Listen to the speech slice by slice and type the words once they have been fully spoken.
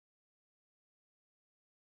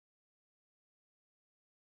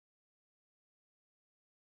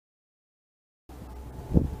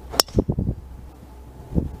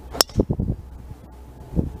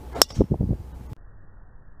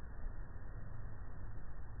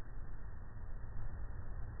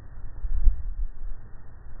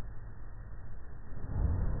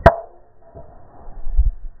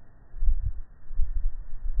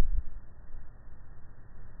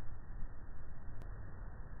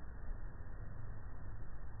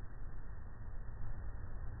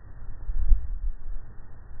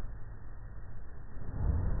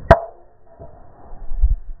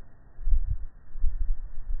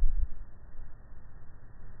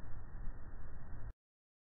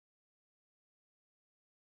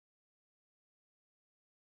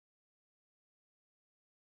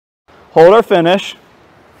hold our finish.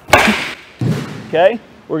 Okay,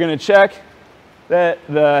 we're going to check that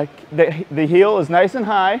the heel is nice and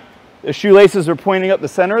high. The shoelaces are pointing up the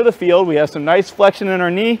center of the field. We have some nice flexion in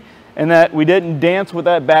our knee, and that we didn't dance with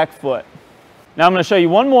that back foot. Now I'm going to show you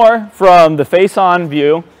one more from the face-on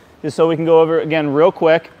view, just so we can go over it again real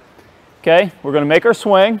quick. Okay, we're going to make our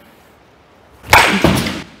swing.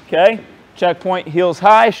 Okay, checkpoint, heels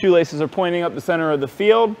high, shoelaces are pointing up the center of the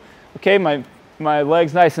field. Okay, my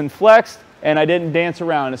leg's nice and flexed, and I didn't dance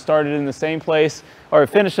around. It started in the same place, or it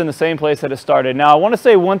finished in the same place that it started. Now I want to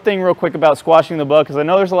say one thing real quick about squashing the bug, because I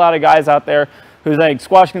know there's a lot of guys out there who think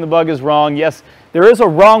squashing the bug is wrong. Yes, there is a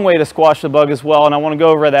wrong way to squash the bug as well, and I want to go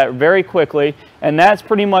over that very quickly. And that's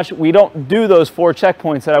pretty much, we don't do those 4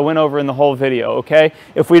 checkpoints that I went over in the whole video, okay?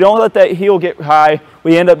 If we don't let that heel get high,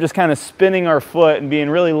 we end up just kind of spinning our foot and being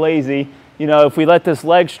really lazy. You know, if we let this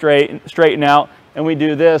leg straighten out and we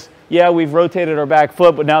do this, yeah, we've rotated our back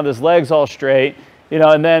foot, but now this leg's all straight. You know,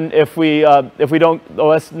 and then if we don't,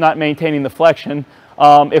 oh, that's not maintaining the flexion.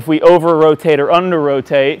 If we over-rotate or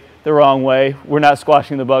under-rotate the wrong way, we're not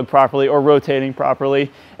squashing the bug properly or rotating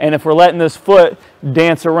properly. And if we're letting this foot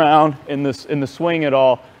dance around in the swing at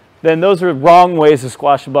all, then those are wrong ways to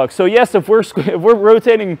squash the bug. So yes, if we're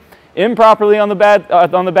rotating improperly on the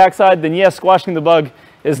backside, then yes, squashing the bug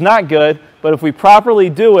is not good. But if we properly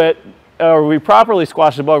do it, or we properly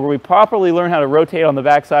squash the bug, or we properly learn how to rotate on the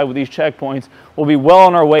backside with these checkpoints, we'll be well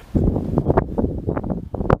on our way.